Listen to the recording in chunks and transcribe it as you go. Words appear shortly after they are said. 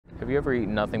you ever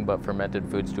eaten nothing but fermented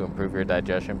foods to improve your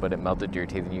digestion, but it melted your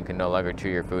teeth and you can no longer chew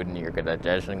your food and your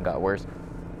digestion got worse?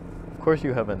 Of course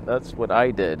you haven't. That's what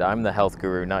I did. I'm the health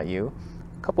guru, not you.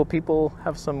 A couple people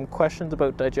have some questions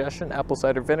about digestion. Apple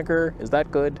cider vinegar, is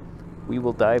that good? We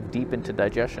will dive deep into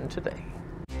digestion today.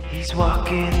 He's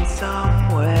walking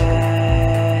somewhere.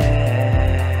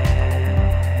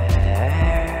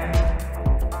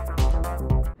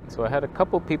 So I had a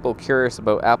couple people curious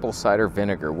about apple cider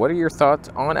vinegar. What are your thoughts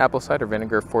on apple cider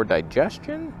vinegar for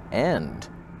digestion? And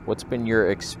what's been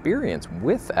your experience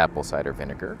with apple cider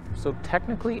vinegar? So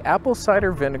technically, apple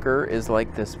cider vinegar is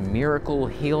like this miracle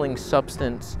healing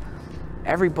substance.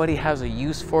 Everybody has a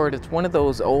use for it. It's one of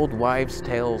those old wives'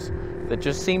 tales that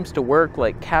just seems to work,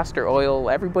 like castor oil.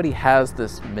 Everybody has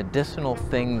this medicinal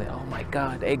thing that, oh my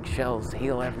God, eggshells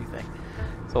heal everything.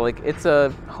 So like, it's a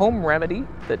home remedy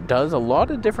that does a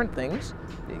lot of different things.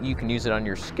 You can use it on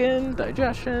your skin,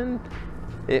 digestion.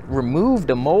 It removed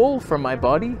a mole from my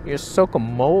body. You just soak a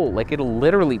mole, like it'll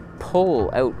literally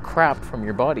pull out crap from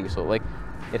your body. So like,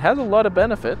 it has a lot of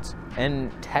benefits,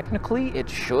 and technically it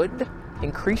should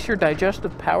increase your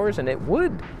digestive powers, and it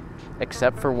would,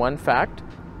 except for one fact,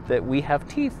 that we have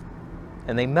teeth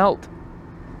and they melt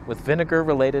with vinegar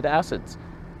related acids.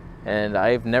 And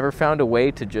I've never found a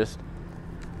way to just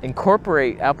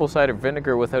incorporate apple cider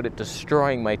vinegar without it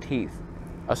destroying my teeth.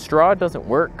 A straw doesn't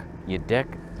work, you dick.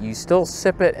 You still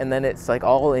sip it and then it's like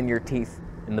all in your teeth,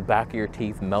 in the back of your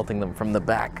teeth, melting them from the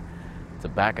back. It's a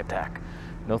back attack.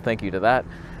 No thank you to that.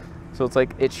 So it's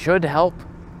like, it should help.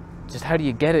 Just how do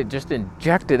you get it? Just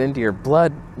inject it into your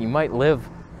blood. You might live.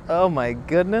 Oh my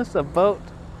goodness, a boat.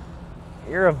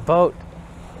 You're a boat.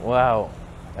 Wow,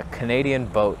 a Canadian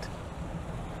boat.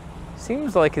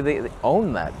 Seems like they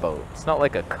own that boat. It's not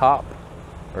like a cop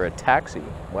or a taxi.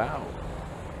 Wow.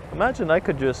 Imagine I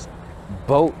could just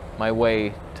boat my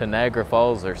way to Niagara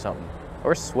Falls or something,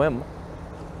 or swim.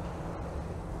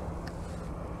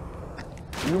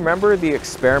 You remember the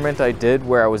experiment I did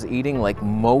where I was eating like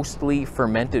mostly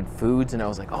fermented foods and I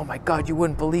was like, oh my God, you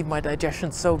wouldn't believe my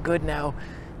digestion's so good now.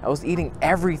 I was eating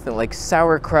everything like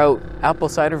sauerkraut, apple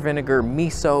cider vinegar,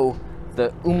 miso, the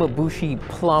umabushi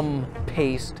plum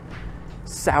paste,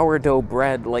 sourdough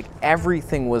bread, like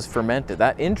everything was fermented.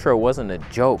 That intro wasn't a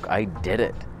joke, I did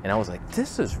it. And I was like,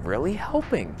 this is really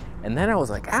helping. And then I was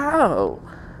like, ow,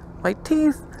 my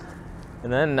teeth.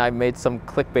 And then I made some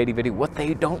clickbaity video, what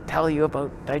they don't tell you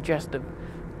about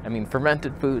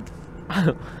fermented foods.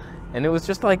 And it was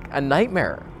just like a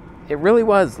nightmare. It really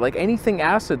was, like anything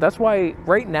acid. That's why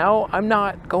right now I'm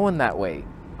not going that way.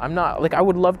 I'm not, like I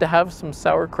would love to have some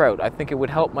sauerkraut. I think it would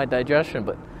help my digestion,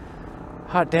 but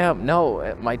hot damn,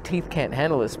 no, my teeth can't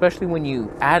handle it, especially when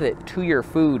you add it to your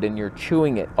food and you're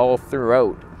chewing it all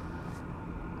throughout.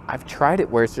 I've tried it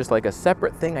where it's just like a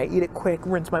separate thing. I eat it quick,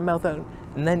 rinse my mouth out,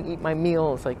 and then eat my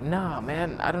meal. It's like, nah,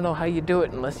 man, I don't know how you do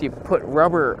it unless you put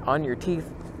rubber on your teeth,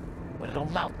 but it'll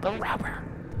melt the rubber.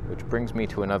 Which brings me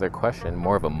to another question,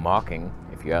 more of a mocking,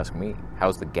 if you ask me.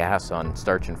 How's the gas on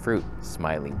starch and fruit?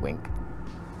 Smiley wink.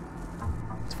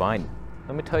 It's fine.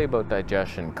 Let me tell you about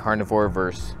digestion, carnivore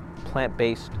versus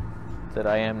plant-based that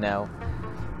I am now.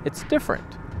 It's different.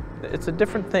 It's a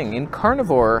different thing. In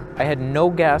carnivore, I had no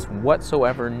gas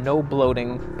whatsoever, no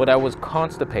bloating, but I was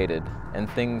constipated and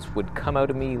things would come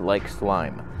out of me like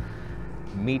slime.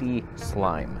 Meaty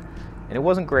slime. And it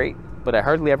wasn't great, but I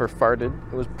hardly ever farted.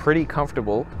 It was pretty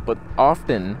comfortable, but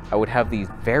often I would have these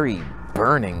very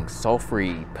burning,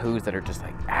 sulfury poos that are just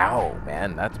like, ow,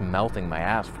 man, that's melting my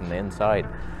ass from the inside.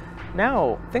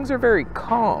 Now, things are very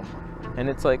calm. And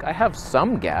it's like, I have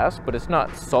some gas, but it's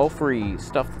not sulfury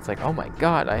stuff that's like, oh my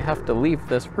God, I have to leave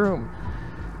this room.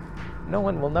 No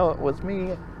one will know it was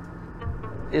me.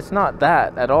 It's not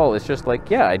that at all. It's just like,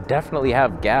 yeah, I definitely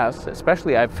have gas,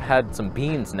 especially I've had some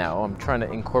beans now. I'm trying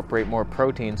to incorporate more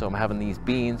protein, so I'm having these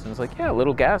beans, and it's like, yeah, a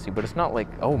little gassy, but it's not like,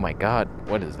 oh my God,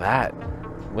 what is that?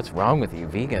 What's wrong with you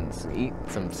vegans? Eat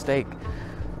some steak.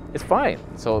 It's fine.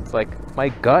 So it's like, my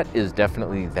gut is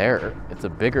definitely there. It's a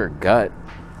bigger gut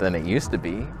than it used to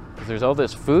be, because there's all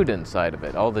this food inside of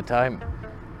it all the time.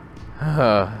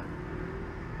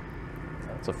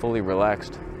 It's a fully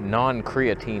relaxed,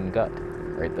 non-creatine gut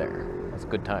right there. That's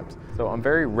good times. So I'm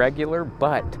very regular,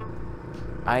 but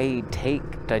I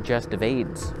take digestive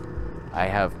aids. I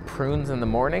have prunes in the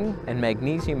morning and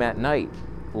magnesium at night.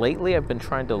 Lately, I've been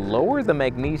trying to lower the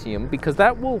magnesium because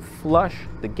that will flush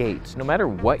the gates. No matter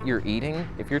what you're eating,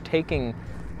 if you're taking,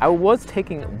 I was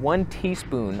taking 1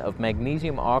 teaspoon of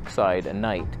magnesium oxide a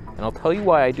night. And I'll tell you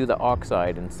why I do the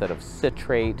oxide instead of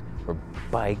citrate or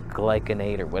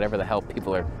biglycinate or whatever the hell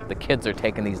the kids are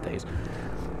taking these days.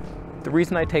 The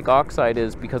reason I take oxide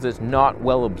is because it's not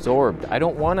well absorbed. I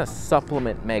don't want to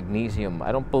supplement magnesium.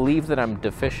 I don't believe that I'm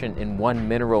deficient in one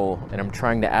mineral and I'm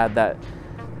trying to add that.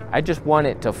 I just want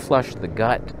it to flush the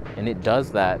gut, and it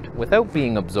does that without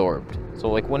being absorbed. So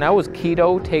like when I was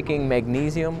keto taking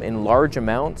magnesium in large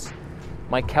amounts,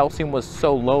 my calcium was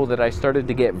so low that I started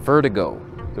to get vertigo.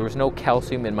 There was no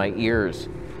calcium in my ears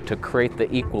to create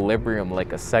the equilibrium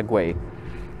like a Segway.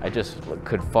 I just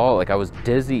could fall, like I was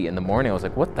dizzy in the morning. I was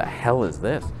like, what the hell is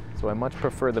this? So I much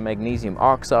prefer the magnesium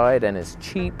oxide, and it's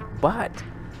cheap, but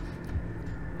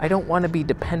I don't want to be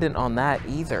dependent on that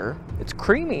either. It's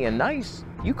creamy and nice.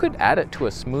 You could add it to a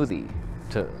smoothie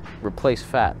to replace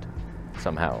fat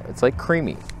somehow. It's like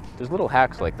creamy. There's little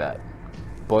hacks like that.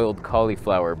 Boiled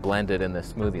cauliflower blended in the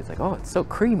smoothie. It's like, oh, it's so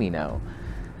creamy now.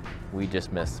 We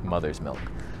just miss mother's milk.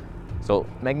 So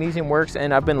magnesium works,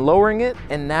 and I've been lowering it,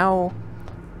 and now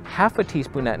half a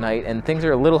teaspoon at night, and things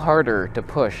are a little harder to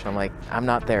push. I'm like, I'm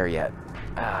not there yet.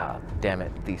 Ah, damn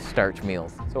it, these starch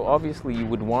meals. So obviously you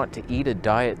would want to eat a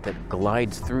diet that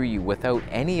glides through you without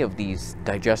any of these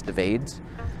digestive aids.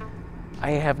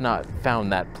 I have not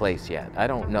found that place yet. I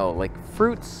don't know, like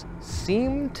fruits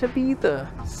seem to be the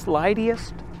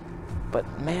slidiest,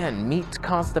 but man, meats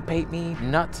constipate me,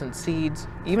 nuts and seeds.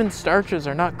 Even starches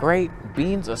are not great.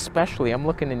 Beans especially, I'm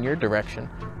looking in your direction.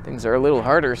 Things are a little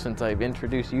harder since I've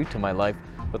introduced you to my life,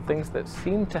 but things that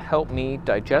seem to help me,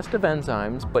 digestive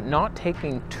enzymes, but not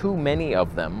taking too many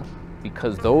of them,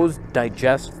 because those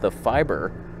digest the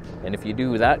fiber, and if you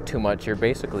do that too much, you're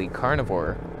basically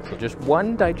carnivore. So just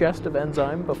one digestive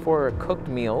enzyme before a cooked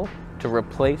meal to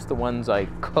replace the ones I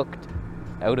cooked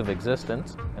out of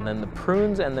existence, and then the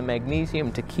prunes and the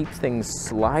magnesium to keep things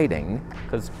sliding,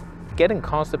 because getting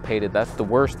constipated, that's the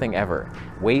worst thing ever.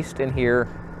 Waste in here,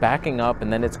 backing up,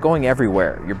 and then it's going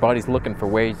everywhere. Your body's looking for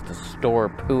ways to store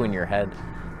poo in your head,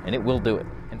 and it will do it.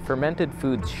 And fermented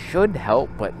foods should help,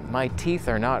 but my teeth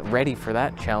are not ready for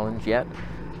that challenge yet,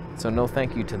 so no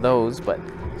thank you to those. But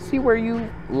see where you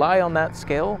lie on that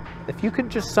scale. If you could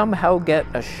just somehow get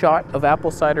a shot of apple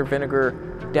cider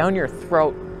vinegar down your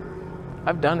throat,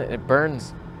 I've done it, it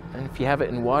burns. And if you have it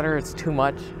in water, it's too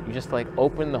much. You just like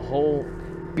open the whole,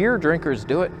 beer drinkers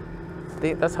do it.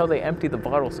 That's how they empty the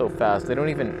bottle so fast. They don't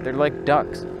even, they're like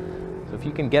ducks. So if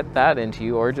you can get that into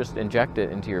you, or just inject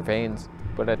it into your veins.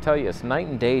 But I tell you, it's night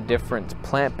and day difference,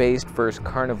 plant-based versus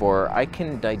carnivore. I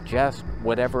can digest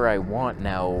whatever I want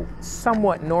now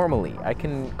somewhat normally. I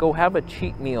can go have a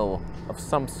cheat meal of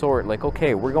some sort. Like,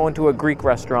 okay, we're going to a Greek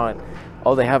restaurant.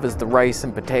 All they have is the rice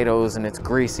and potatoes, and it's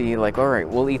greasy. Like, all right,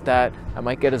 we'll eat that. I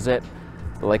might get a zit.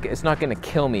 But like, it's not gonna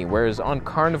kill me. Whereas on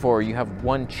carnivore, you have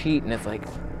one cheat, and it's like,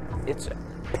 it's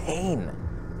pain.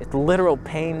 It's literal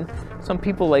pain. Some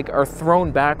people like are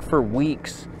thrown back for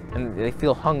weeks, and they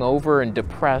feel hungover and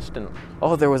depressed, and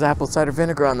oh, there was apple cider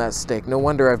vinegar on that steak. No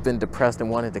wonder I've been depressed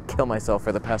and wanted to kill myself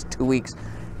for the past 2 weeks.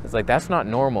 It's like, that's not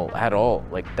normal at all.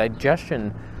 Like,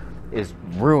 digestion is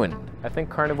ruined. I think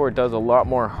carnivore does a lot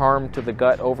more harm to the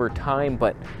gut over time,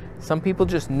 but some people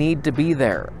just need to be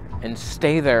there and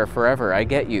stay there forever. I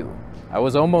get you. I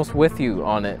was almost with you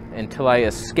on it until I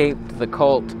escaped the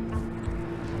cult.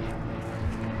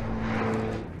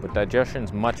 But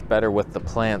digestion's much better with the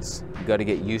plants. You gotta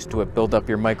get used to it, build up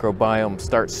your microbiome,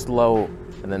 start slow,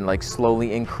 and then like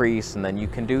slowly increase, and then you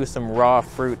can do some raw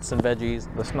fruits and veggies.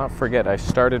 Let's not forget, I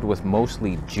started with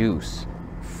mostly juice,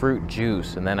 fruit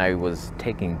juice, and then I was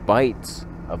taking bites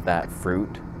of that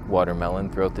fruit, watermelon,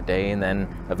 throughout the day, and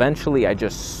then eventually I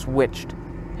just switched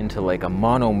into like a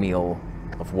mono meal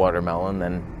of watermelon,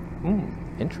 then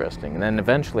interesting. And then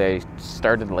eventually I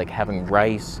started like having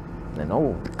rice, and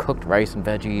then cooked rice and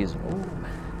veggies.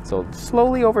 So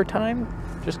slowly over time,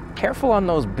 just careful on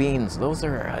those beans. Those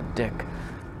are a dick,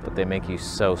 but they make you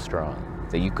so strong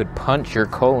that you could punch your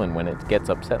colon when it gets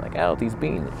upset. Like, oh, these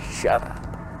beans, shut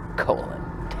up,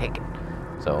 colon, take it.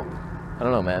 So I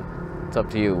don't know, man, it's up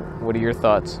to you. What are your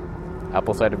thoughts?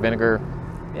 Apple cider vinegar,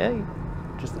 yeah,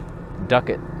 just duck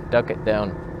it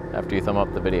down after you thumb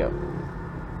up the video.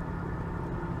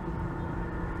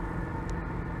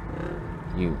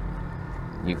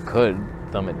 You could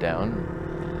thumb it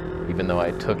down, even though I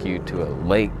took you to a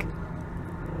lake.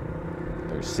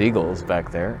 There's seagulls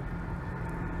back there.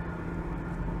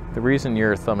 The reason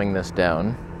you're thumbing this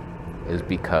down is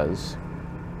because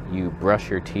you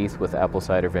brush your teeth with apple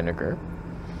cider vinegar.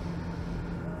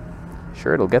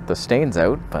 Sure, it'll get the stains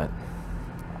out, but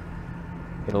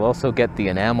it'll also get the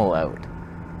enamel out,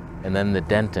 and then the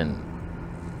dentin,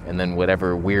 and then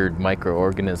whatever weird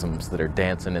microorganisms that are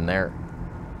dancing in there.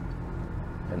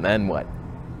 And then what?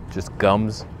 Just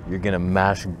gums? You're gonna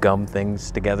mash gum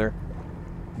things together?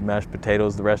 Mash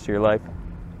potatoes the rest of your life?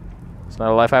 It's not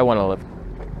a life I want to live.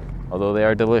 Although they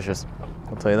are delicious.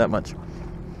 I'll tell you that much.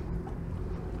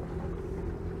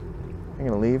 I'm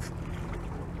gonna leave.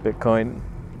 Bitcoin.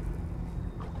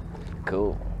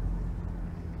 Cool.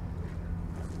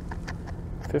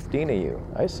 15 of you.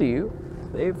 I see you.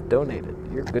 They've donated.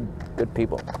 You're good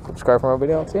people. Subscribe for more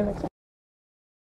video. I'll see you next time.